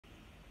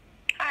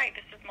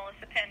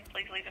Melissa Penn.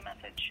 Please leave a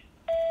message.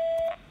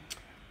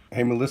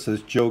 Hey Melissa,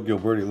 it's Joe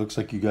Gilberti. It looks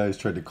like you guys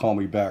tried to call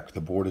me back,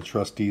 the Board of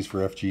Trustees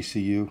for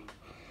FGCU.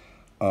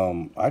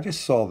 I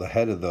just saw the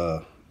head of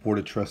the Board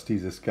of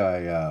Trustees, this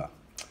guy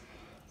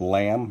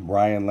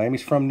Brian Lamb.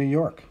 He's from New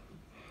York.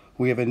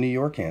 We have a New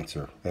York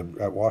answer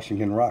at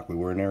Washington Rock. We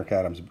were in Eric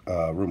Adams'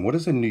 room. What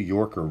is a New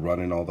Yorker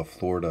running all the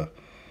Florida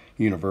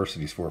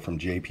universities for from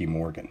JP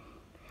Morgan?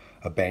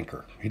 A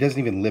banker. He doesn't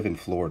even live in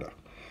Florida.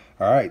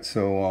 All right,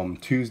 so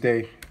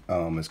Tuesday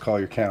is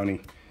Collier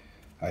County.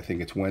 I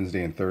think it's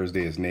Wednesday and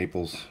Thursday is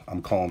Naples.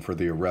 I'm calling for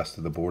the arrest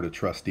of the Board of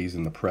Trustees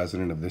and the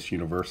president of this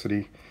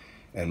university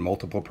and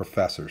multiple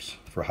professors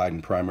for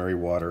hiding primary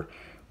water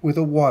with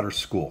a water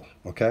school,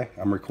 okay?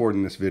 I'm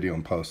recording this video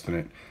and posting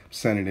it,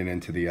 sending it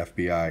into the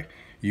FBI.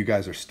 You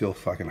guys are still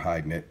fucking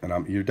hiding it,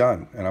 and you're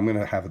done. And I'm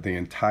gonna have the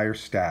entire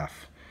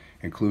staff,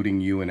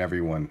 including you and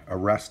everyone,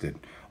 arrested.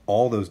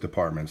 All those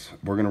departments,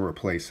 we're gonna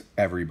replace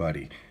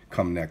everybody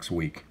come next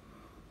week.